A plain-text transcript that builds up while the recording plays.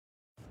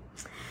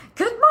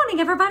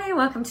morning, everybody.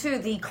 Welcome to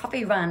the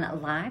Coffee Run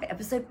Live,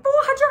 episode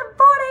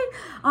 440.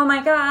 Oh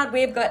my God,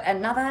 we've got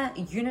another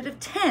unit of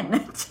 10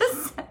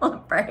 to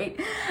celebrate.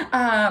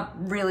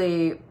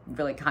 Really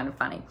kind of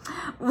funny.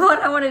 What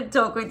I wanted to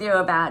talk with you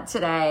about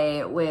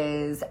today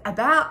was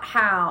about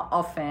how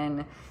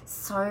often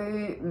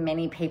so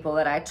many people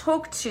that I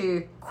talk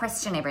to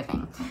question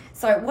everything.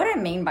 So what I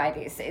mean by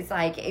this is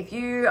like,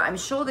 I'm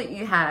sure that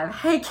you have,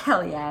 hey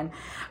Kellyanne,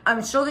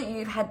 I'm sure that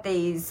you've had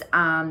these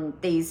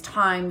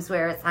times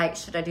where it's like,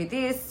 should I do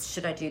this?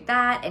 Should I do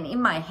that? And in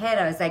my head,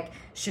 I was like,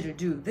 should I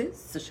do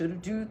this or should I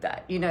do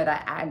that? You know,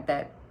 that ad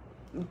that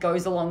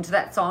goes along to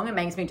that song.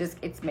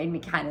 It's made me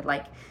kind of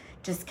like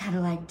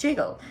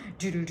jiggle.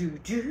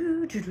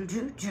 Do.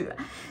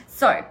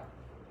 So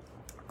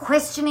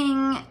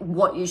questioning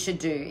what you should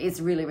do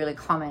is really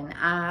common.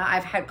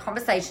 I've had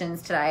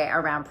conversations today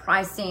around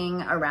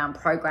pricing, around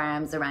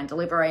programs, around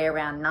delivery,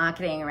 around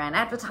marketing, around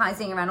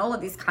advertising, around all of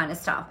this kind of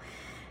stuff.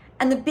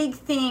 And the big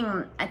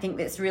thing I think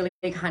that's really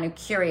kind of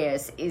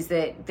curious is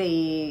that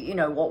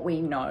what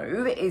we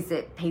know is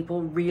that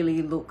people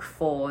really look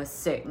for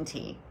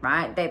certainty,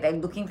 right? They're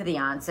looking for the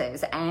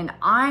answers. And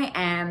I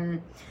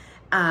am,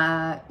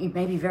 you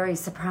may be very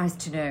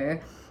surprised to know,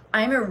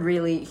 I'm a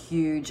really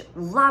huge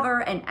lover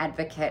and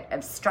advocate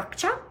of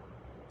structure.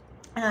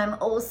 And I'm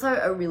also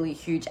a really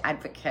huge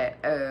advocate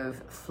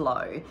of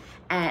flow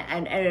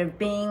and of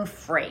being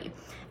free.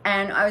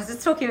 And I was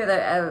just talking with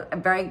a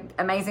very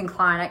amazing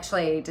client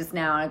actually just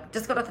now. I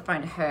just got off the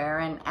phone to her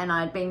and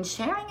I'd been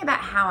sharing about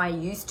how I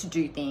used to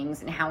do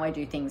things and how I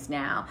do things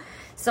now.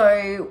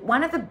 So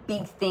one of the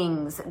big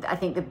things, I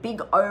think the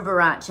big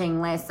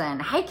overarching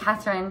lesson, hey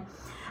Catherine,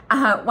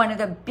 one of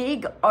the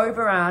big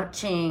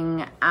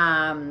overarching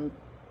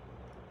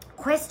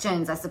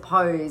questions, I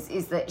suppose,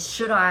 is that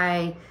should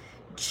I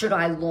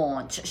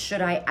launch?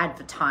 Should I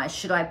advertise?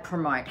 Should I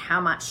promote?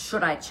 How much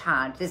should I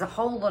charge? There's a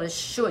whole lot of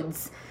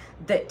shoulds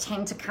that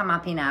tend to come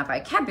up in our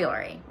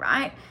vocabulary,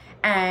 right?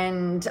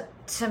 And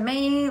to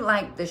me,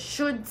 like the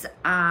shoulds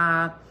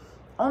are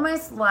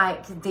almost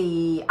like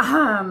the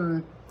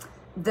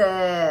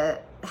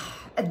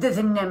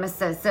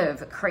nemesis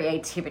of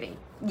creativity.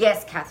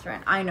 Yes,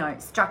 Catherine, I know,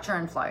 structure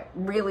and flow,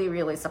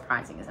 really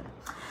surprising, isn't it?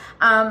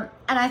 And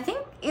I think,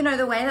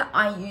 the way that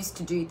I used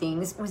to do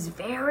things was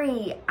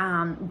very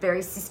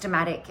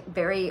systematic,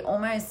 very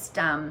almost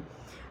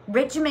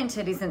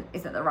regimented isn't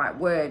the right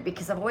word,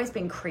 because I've always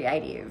been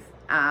creative,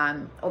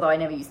 although I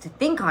never used to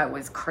think I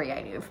was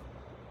creative.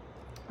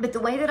 But the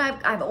way that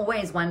I've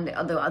always wondered,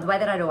 the way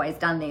that I'd always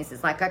done this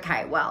is like,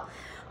 okay, well,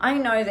 I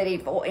know that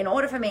in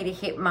order for me to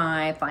hit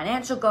my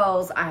financial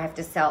goals, I have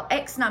to sell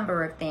X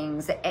number of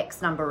things at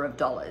X number of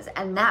dollars.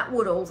 And that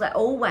would also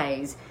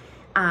always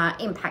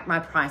impact my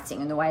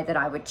pricing and the way that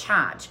I would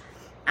charge.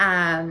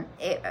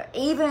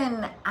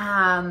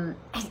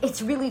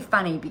 It's really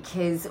funny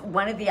because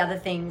one of the other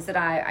things that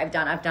I've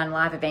done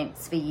live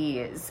events for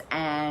years,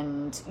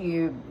 and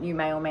you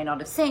may or may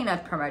not have seen,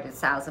 I've promoted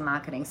Sales and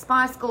Marketing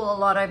Spy School a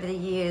lot over the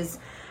years.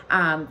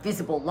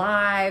 Visible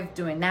Live,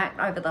 doing that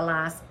over the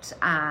last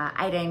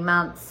 18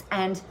 months.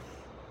 And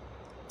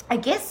I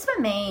guess for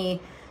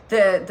me,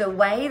 the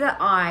way that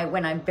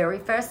when I very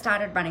first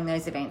started running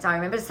those events, I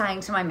remember saying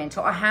to my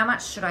mentor, how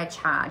much should I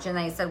charge? And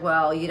they said,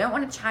 well, you don't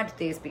want to charge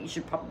this, but you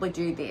should probably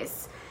do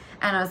this.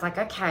 And I was like,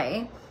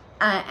 okay.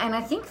 And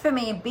I think for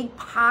me, a big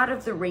part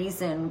of the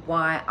reason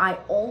why I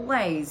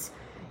always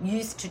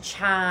used to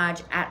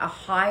charge at a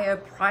higher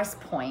price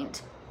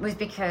point was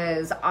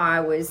because I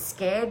was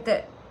scared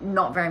that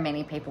not very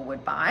many people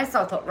would buy.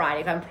 So I thought, right,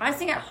 if I'm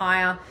pricing it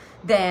higher,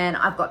 then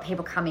I've got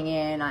people coming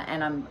in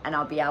and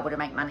I'll be able to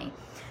make money.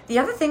 The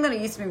other thing that I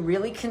used to be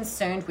really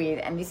concerned with,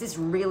 and this is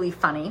really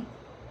funny,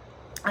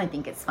 I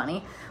think it's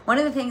funny, one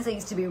of the things I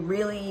used to be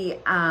really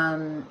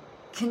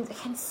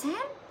concerned,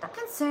 not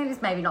concerned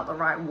is maybe not the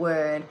right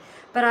word,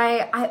 but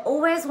I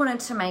always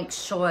wanted to make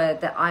sure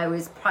that I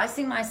was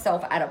pricing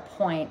myself at a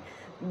point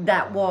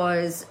that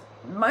was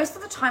most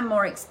of the time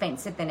more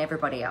expensive than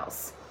everybody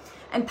else.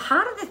 And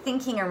part of the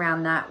thinking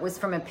around that was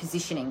from a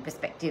positioning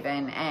perspective,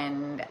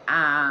 and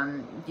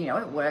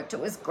it worked, it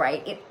was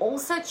great. It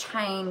also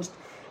changed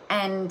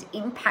and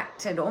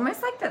impacted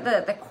almost like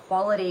the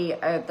quality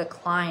of the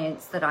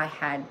clients that I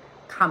had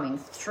coming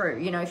through.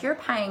 If you're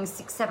paying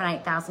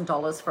 $6,000, $7,000,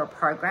 $8,000 for a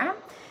program,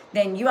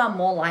 then you are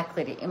more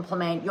likely to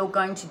implement. You're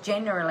going to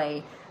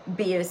generally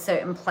be at a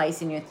certain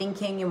place in your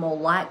thinking. You're more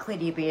likely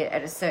to be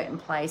at a certain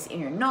place in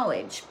your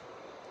knowledge.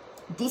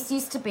 This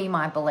used to be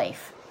my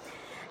belief.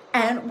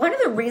 And one of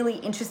the really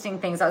interesting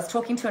things, I was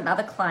talking to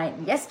another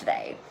client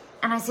yesterday,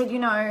 and I said,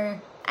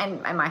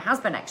 and my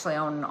husband actually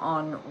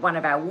on one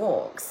of our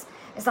walks,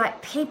 it's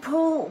like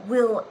people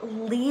will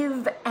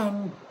live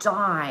and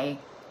die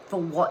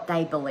for what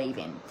they believe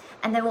in.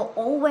 And they will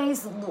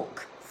always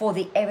look for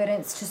the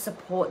evidence to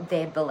support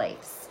their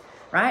beliefs,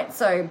 right?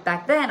 So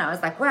back then I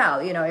was like,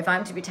 well, if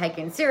I'm to be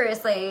taken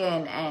seriously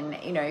and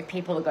if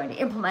people are going to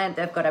implement,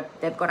 they've got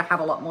to have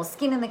a lot more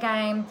skin in the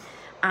game.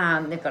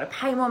 They've got to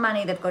pay more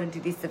money. They've got to do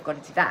this. They've got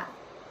to do that.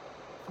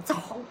 It's a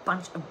whole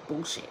bunch of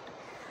bullshit.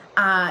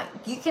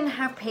 You can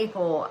have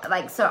people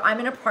like, so I'm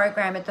in a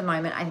program at the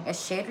moment. I think I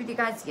shared with you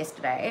guys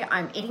yesterday.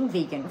 I'm eating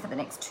vegan for the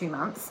next 2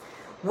 months,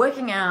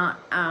 working out,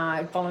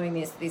 following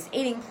this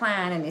eating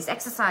plan and this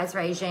exercise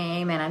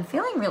regime, and I'm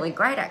feeling really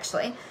great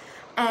actually.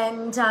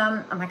 And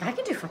I'm like, I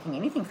can do fucking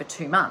anything for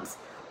 2 months.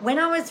 When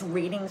I was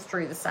reading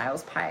through the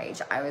sales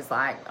page, I was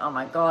like, oh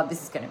my God,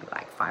 this is going to be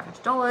like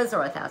 $500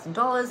 or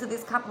 $1,000 for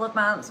this couple of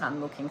months. And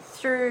I'm looking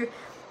through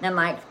and I'm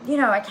like,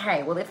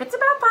 okay, well, if it's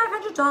about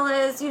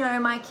 $500,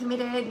 am I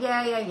committed?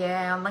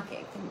 Yeah. I'm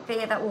like,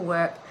 yeah, that will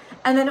work.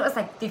 And then it was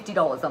like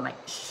 $50. I'm like,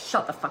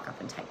 shut the fuck up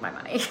and take my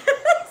money. This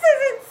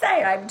is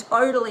insane. I'm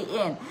totally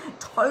in,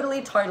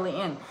 totally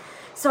in.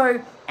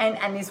 So,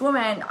 and this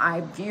woman,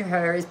 I view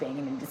her as being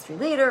an industry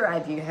leader.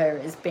 I view her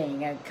as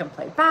being a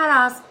complete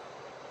badass.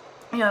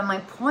 My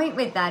point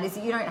with that is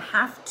that you don't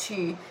have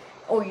to,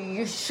 or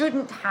you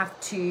shouldn't have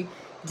to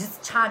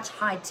just charge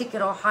high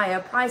ticket or higher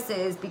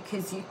prices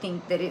because you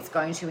think that it's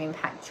going to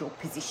impact your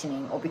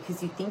positioning, or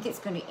because you think it's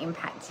going to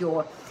impact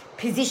your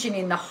position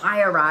in the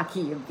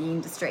hierarchy of the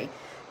industry.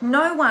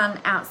 No one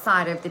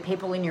outside of the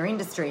people in your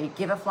industry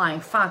give a flying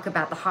fuck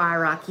about the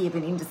hierarchy of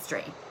an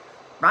industry,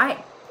 right?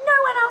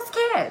 No one else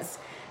cares.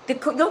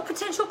 Your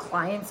potential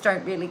clients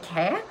don't really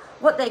care.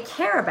 What they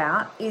care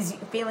about is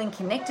feeling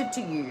connected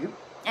to you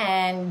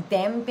and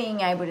them being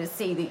able to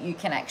see that you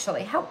can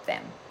actually help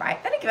them,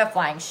 right? They don't give a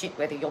flying shit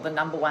whether you're the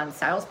number one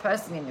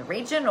salesperson in the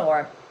region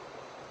or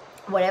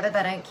whatever.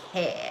 They don't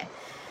care.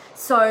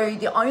 So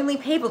the only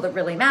people that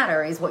really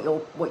matter is what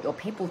your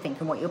people think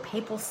and what your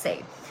people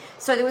see.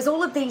 So there was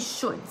all of these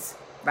shoulds,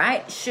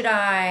 right? Should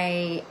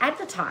I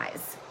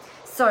advertise?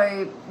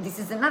 So this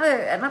is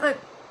another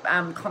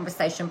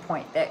conversation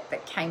point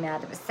that came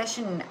out of a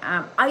session.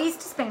 I used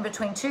to spend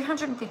between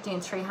 $250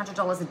 and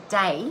 $300 a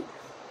day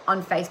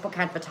on Facebook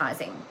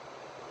advertising.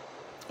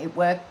 It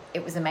worked.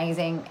 It was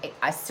amazing.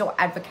 I still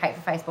advocate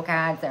for Facebook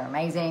ads. They're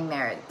amazing.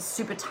 They're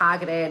super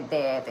targeted.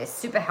 They're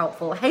super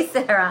helpful. Hey,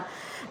 Sarah.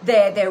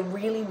 They're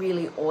really,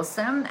 really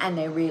awesome, and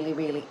they're really,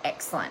 really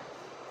excellent.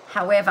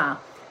 However,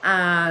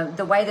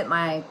 the way that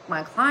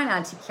my client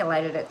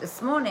articulated it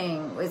this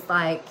morning was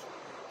like,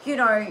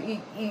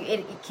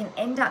 it can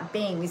end up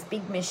being this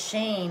big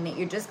machine that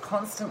you're just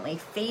constantly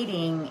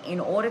feeding in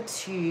order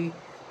to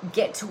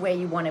get to where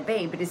you want to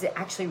be. But is it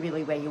actually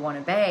really where you want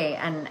to be?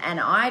 And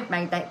I'd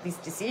made this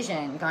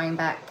decision going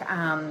back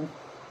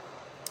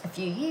a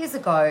few years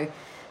ago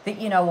that,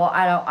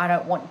 I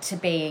don't want to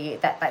be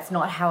that's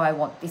not how I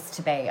want this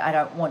to be. I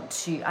don't want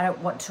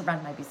to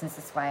run my business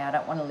this way. I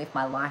don't want to live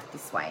my life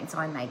this way. And so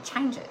I made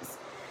changes.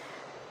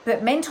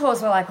 But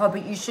mentors were like, oh,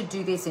 but you should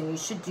do this, and you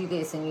should do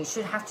this, and you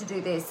should have to do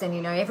this.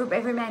 And,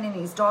 every man and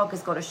his dog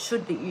has got a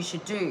should that you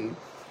should do.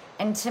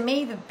 And to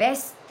me, the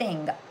best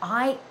thing that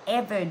I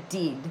ever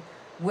did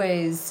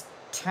was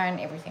turn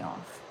everything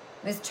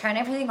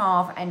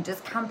off. And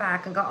just come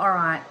back and go, all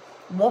right,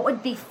 what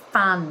would be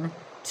fun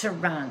to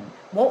run?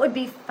 What would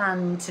be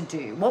fun to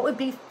do? What would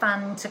be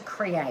fun to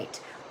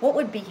create? What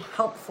would be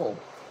helpful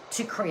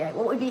to create?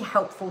 What would be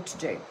helpful to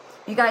do?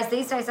 You guys,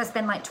 these days I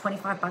spend like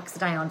 $25 a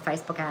day on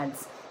Facebook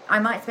ads. I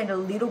might spend a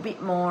little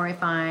bit more if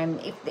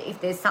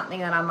there's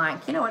something that I'm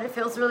like, it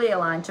feels really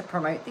aligned to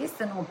promote this,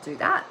 then I'll do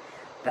that.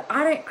 But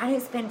I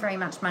don't spend very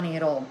much money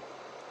at all.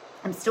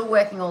 I'm still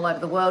working all over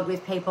the world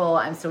with people.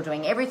 I'm still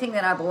doing everything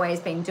that I've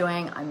always been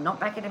doing. I'm not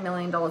back at $1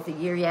 million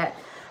a year yet.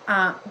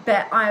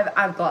 But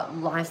I've got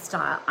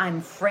lifestyle.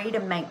 I'm free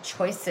to make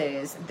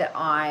choices that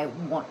I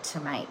want to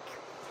make.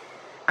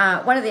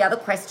 One of the other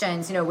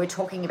questions, we're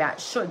talking about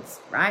shoulds,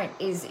 right,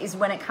 is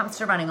when it comes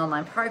to running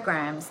online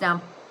programs.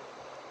 Now,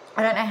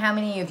 I don't know how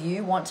many of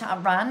you want to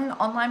run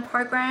online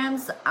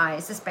programs. I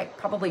suspect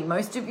probably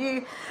most of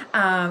you.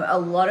 A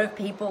lot of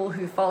people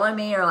who follow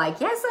me are like,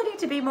 yes, I need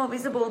to be more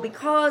visible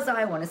because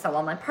I want to sell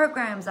online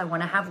programs. I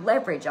want to have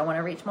leverage. I want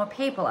to reach more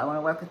people. I want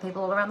to work with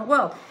people all around the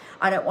world.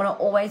 I don't want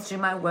to always do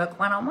my work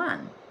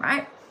one-on-one,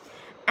 right?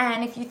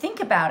 And if you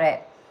think about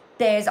it,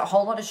 there's a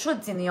whole lot of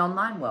shoulds in the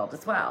online world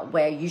as well,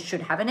 where you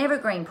should have an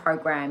evergreen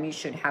program, you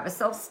should have a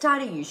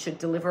self-study, you should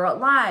deliver it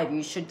live,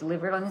 you should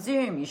deliver it on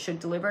Zoom, you should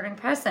deliver it in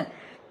person.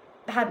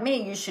 Pardon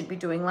me, you should be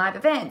doing live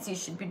events, you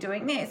should be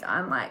doing this.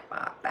 I'm like,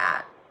 fuck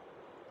that.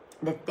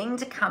 The thing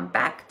to come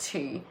back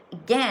to,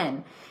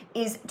 again,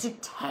 is to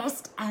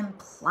test and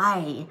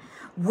play.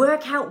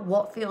 Work out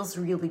what feels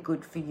really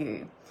good for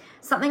you.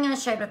 Something I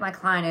shared with my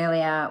client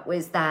earlier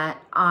was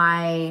that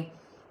I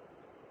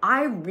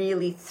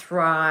really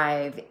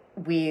thrive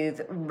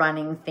with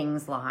running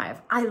things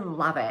live. I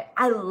love it.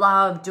 I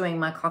love doing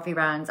my coffee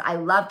runs. I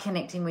love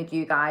connecting with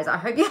you guys. I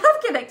hope you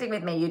love connecting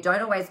with me. You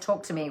don't always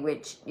talk to me,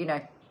 which,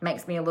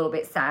 makes me a little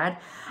bit sad.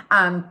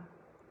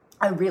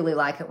 I really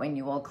like it when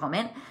you all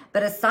comment.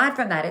 But aside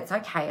from that, it's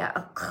okay.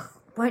 I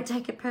won't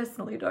take it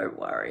personally. Don't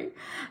worry.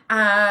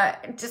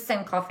 Just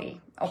send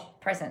coffee or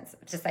presents.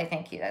 Just say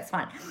thank you. That's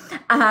fine.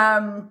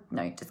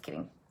 No, just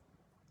kidding.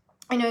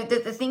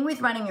 the thing with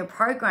running your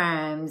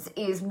programs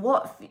is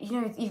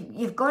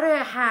you've got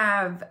to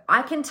have,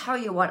 I can tell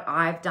you what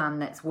I've done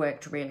that's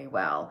worked really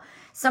well.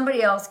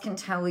 Somebody else can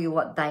tell you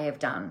what they have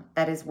done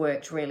that has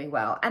worked really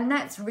well. And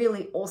that's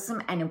really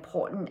awesome and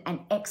important and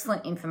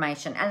excellent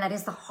information. And that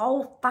is the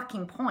whole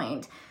fucking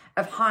point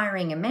of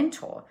hiring a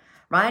mentor,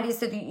 right? Is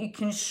so that you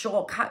can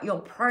shortcut your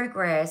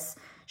progress,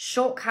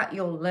 shortcut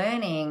your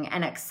learning,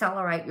 and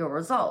accelerate your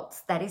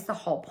results. That is the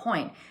whole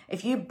point.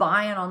 If you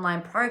buy an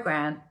online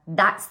program,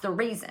 that's the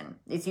reason,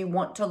 is you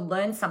want to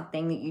learn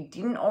something that you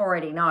didn't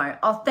already know.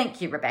 Oh,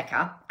 thank you,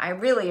 Rebecca. I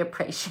really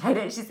appreciate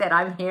it. She said,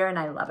 I'm here and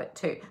I love it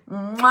too.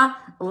 Mwah,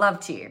 love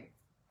to you.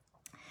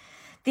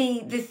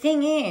 The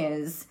thing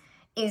is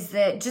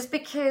that just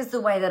because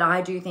the way that I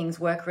do things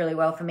work really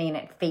well for me and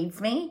it feeds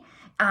me,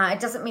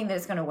 it doesn't mean that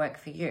it's going to work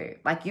for you.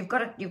 Like you've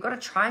got to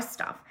try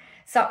stuff.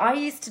 So I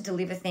used to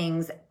deliver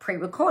things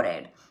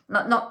pre-recorded,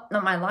 not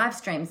my live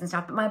streams and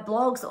stuff, but my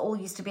blogs all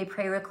used to be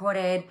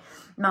pre-recorded.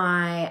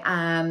 My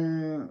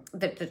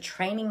the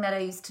training that I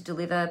used to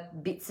deliver,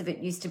 bits of it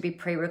used to be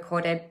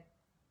pre-recorded.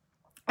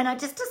 And I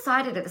just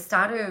decided at the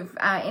start of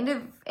end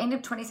of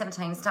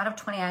 2017, start of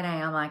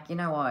 2018, I'm like, you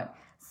know what?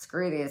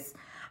 Screw this.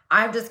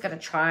 I've just got to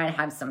try and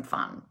have some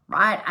fun,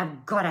 right?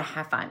 I've got to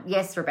have fun.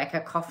 Yes, Rebecca,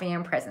 coffee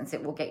and presents.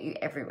 It will get you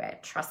everywhere.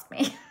 Trust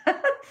me.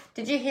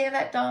 Did you hear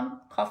that,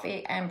 Dom?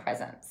 Coffee and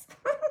presents.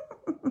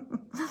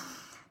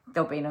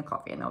 There'll be no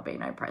coffee and there'll be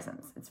no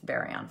presents. It's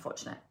very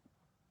unfortunate.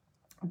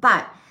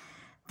 But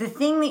the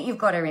thing that you've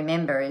got to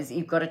remember is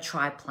you've got to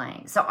try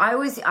playing. So I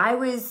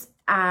was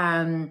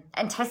and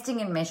testing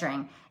and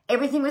measuring.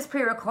 Everything was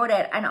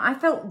pre-recorded and I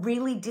felt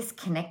really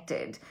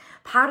disconnected.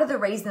 Part of the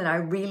reason that I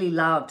really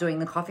love doing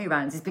the coffee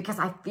runs is because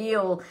I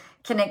feel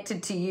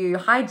connected to you.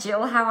 Hi,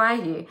 Jill. How are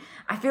you?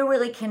 I feel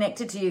really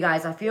connected to you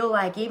guys. I feel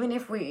like even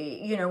if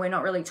we're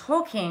not really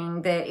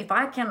talking, that if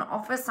I can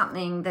offer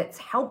something that's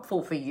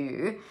helpful for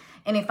you,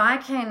 and if I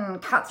can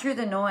cut through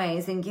the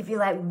noise and give you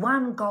like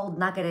one gold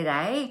nugget a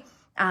day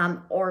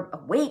or a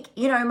week,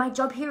 my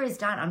job here is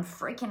done. I'm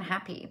freaking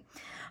happy.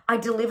 I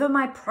deliver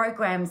my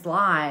programs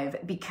live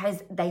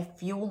because they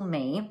fuel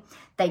me.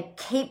 They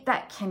keep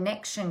that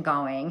connection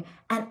going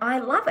and I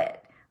love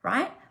it,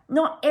 right?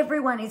 Not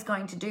everyone is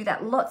going to do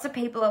that. Lots of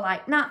people are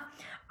like, nah,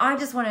 I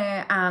just want to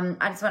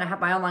have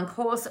my online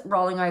course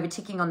rolling over,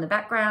 ticking on the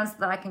background so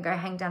that I can go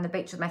hang down the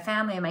beach with my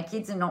family and my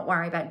kids and not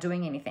worry about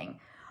doing anything.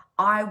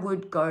 I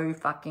would go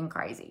fucking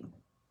crazy.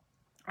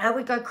 I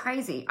would go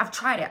crazy. I've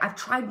tried it. I've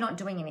tried not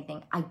doing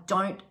anything. I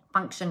don't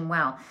function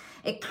well.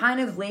 It kind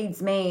of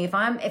leads me,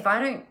 when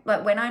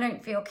I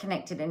don't feel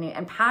connected,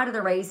 and part of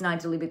the reason I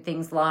deliver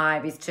things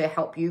live is to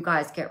help you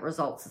guys get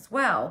results as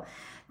well.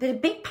 But a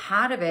big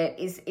part of it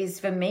is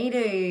for me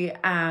to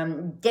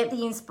get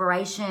the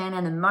inspiration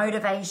and the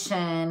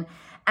motivation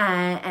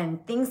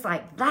and things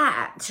like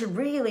that to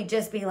really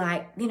just be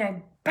like,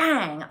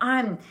 bang,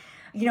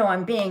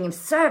 I'm being of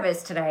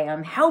service today.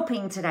 I'm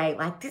helping today.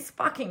 Like this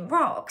fucking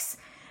rocks.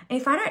 And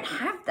if I don't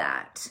have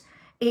that,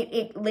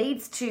 it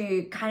leads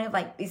to kind of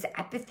like this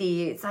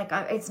apathy. It's like,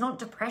 it's not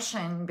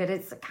depression, but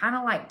it's kind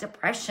of like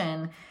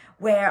depression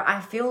where I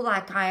feel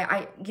like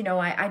I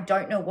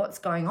don't know what's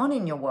going on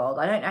in your world.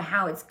 I don't know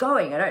how it's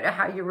going. I don't know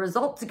how your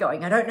results are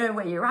going. I don't know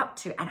where you're up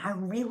to. And I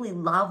really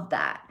love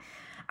that.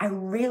 I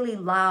really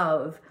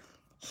love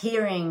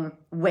hearing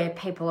where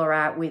people are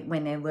at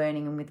when they're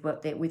learning and with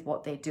what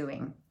they're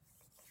doing.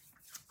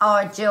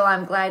 Oh, Jill,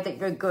 I'm glad that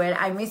you're good.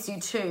 I miss you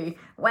too.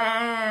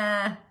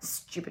 Wah,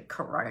 stupid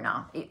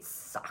Corona. It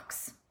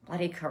sucks.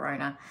 Bloody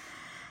Corona.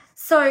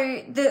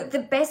 So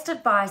the best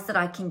advice that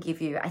I can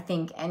give you, I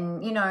think,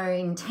 and,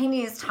 in 10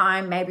 years'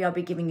 time, maybe I'll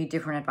be giving you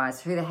different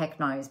advice. Who the heck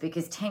knows?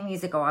 Because 10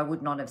 years ago, I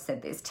would not have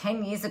said this.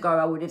 10 years ago,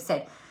 I would have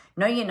said,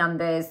 know your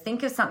numbers.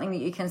 Think of something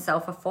that you can sell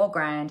for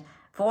 $4,000,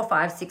 $4, $5,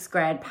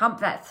 $6,000. Pump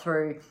that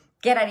through.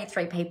 Get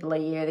 83 people a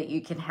year that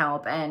you can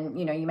help. And,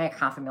 you make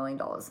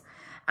 $500,000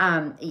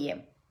 a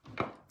year.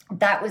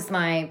 That was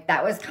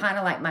kind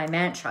of like my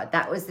mantra.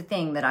 That was the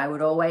thing that I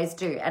would always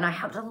do. And I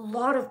helped a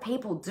lot of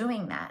people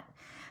doing that.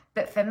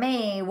 But for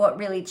me, what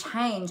really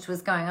changed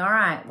was going, all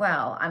right,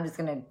 well,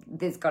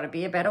 there's got to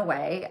be a better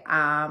way.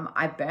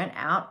 I burnt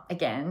out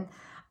again.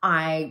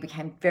 I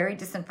became very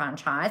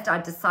disenfranchised.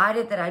 I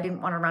decided that I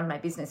didn't want to run my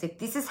business. If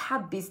this is how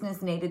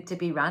business needed to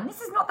be run,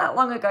 this is not that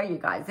long ago, you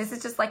guys. This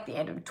is just like the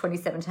end of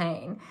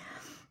 2017.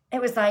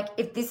 It was like,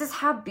 if this is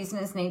how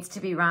business needs to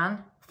be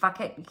run, fuck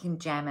it, you can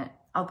jam it.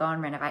 I'll go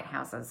and renovate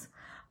houses.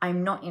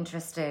 I'm not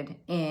interested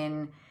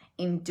in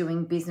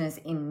doing business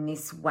in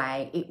this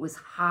way. It was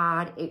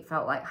hard. It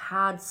felt like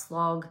hard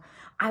slog.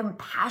 I'm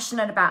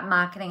passionate about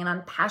marketing and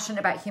I'm passionate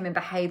about human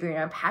behavior and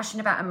I'm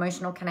passionate about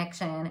emotional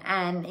connection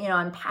and,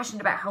 I'm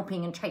passionate about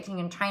helping and teaching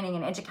and training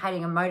and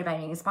educating and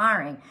motivating,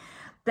 inspiring,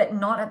 but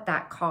not at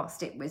that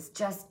cost. It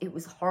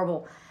was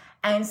horrible.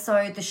 And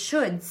so the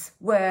shoulds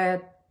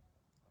were,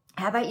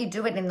 how about you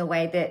do it in the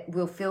way that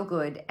will feel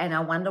good? And I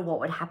wonder what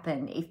would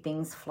happen if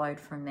things flowed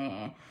from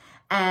there.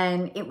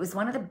 And it was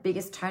one of the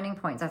biggest turning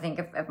points, I think,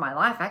 of my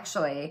life,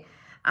 actually.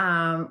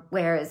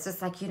 where it's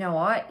just like, you know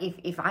what,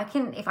 if I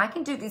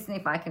can do this, and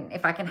if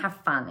I can have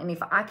fun, and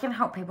if I can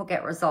help people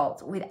get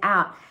results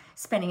without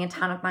spending a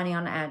ton of money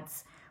on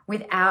ads,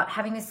 without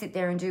having to sit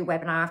there and do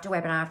webinar after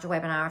webinar after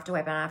webinar after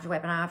webinar after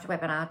webinar after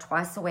webinar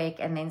twice a week,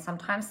 and then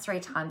sometimes 3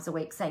 times a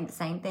week saying the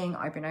same thing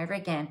over and over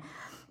again.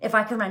 If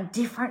I can run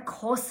different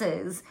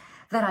courses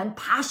that I'm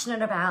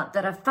passionate about,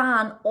 that are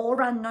fun, or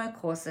run no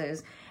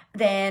courses,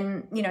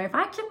 then, you know, if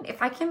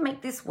I can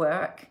make this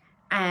work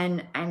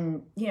and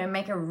you know,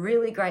 make a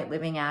really great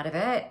living out of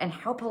it and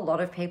help a lot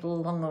of people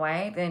along the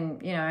way, then,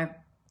 you know,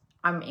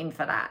 I'm in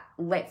for that.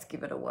 Let's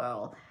give it a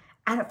whirl.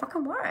 And it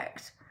fucking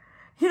worked.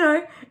 You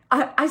know,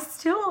 I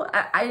still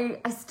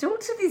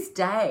to this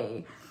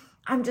day,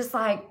 I'm just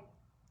like,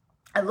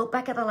 I look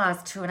back at the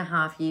last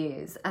 2.5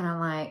 years and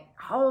I'm like,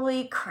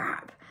 holy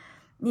crap,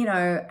 you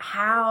know,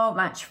 how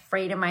much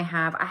freedom I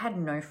have. I had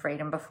no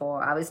freedom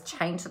before. I was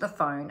chained to the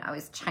phone. I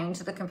was chained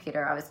to the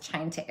computer. I was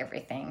chained to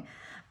everything.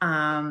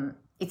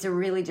 It's a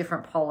really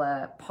different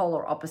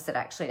polar opposite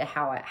actually to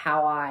how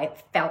I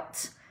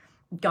felt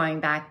going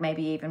back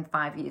maybe even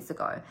 5 years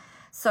ago.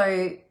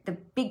 So the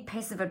big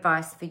piece of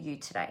advice for you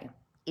today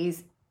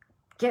is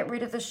get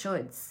rid of the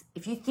shoulds.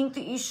 If you think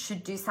that you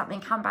should do something,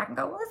 come back and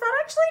go, well, is that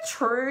actually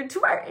true?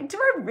 Do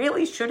I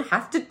really should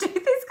have to do this?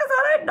 Because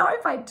I don't know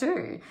if I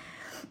do.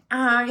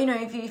 You know,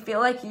 if you feel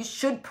like you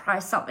should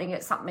price something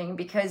at something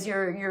because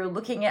you're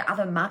looking at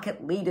other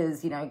market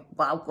leaders, you know,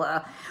 blah,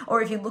 blah.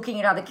 Or if you're looking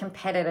at other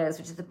competitors,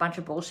 which is a bunch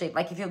of bullshit.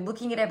 Like if you're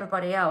looking at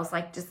everybody else,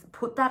 like just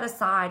put that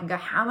aside and go,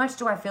 how much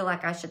do I feel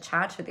like I should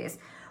charge for this?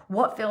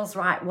 What feels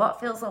right?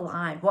 What feels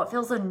aligned? What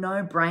feels a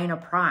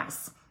no-brainer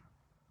price?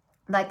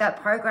 Like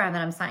that program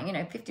that I'm saying, you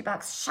know,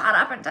 $50, shut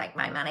up and take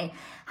my money.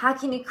 How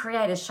can you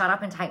create a shut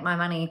up and take my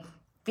money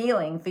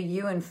feeling for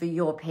you and for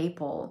your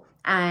people?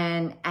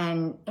 And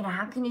you know,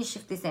 how can you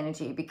shift this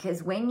energy?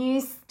 Because when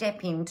you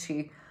step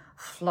into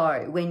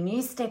flow, when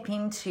you step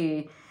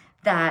into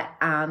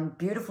that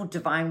beautiful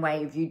divine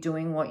way of you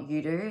doing what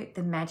you do,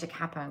 the magic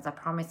happens. I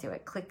promise you,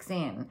 it clicks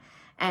in.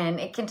 And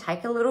it can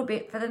take a little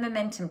bit for the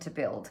momentum to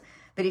build.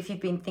 But if you've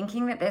been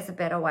thinking that there's a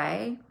better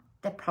way,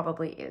 there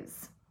probably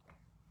is.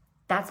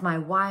 That's my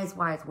wise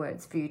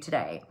words for you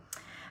today.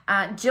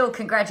 Jill,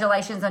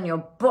 congratulations on your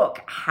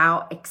book.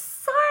 How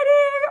exciting.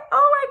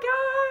 Oh my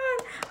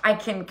God. I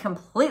can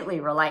completely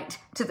relate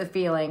to the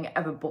feeling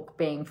of a book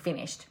being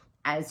finished,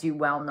 as you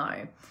well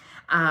know.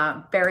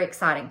 Very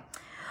exciting.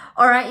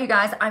 All right, you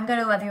guys, I'm going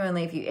to love you and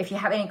leave you. If you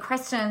have any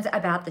questions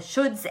about the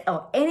shoulds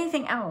or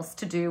anything else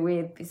to do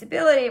with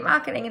visibility,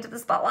 marketing into the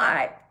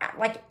spotlight,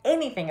 like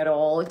anything at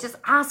all, just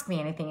ask me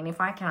anything. And if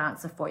I can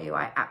answer for you,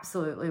 I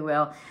absolutely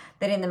will.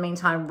 But in the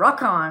meantime,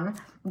 rock on,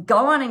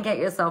 go on and get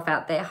yourself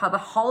out there, have a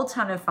whole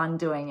ton of fun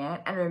doing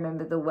it. And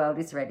remember, the world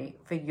is ready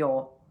for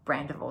your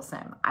brand of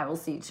awesome. I will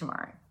see you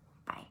tomorrow.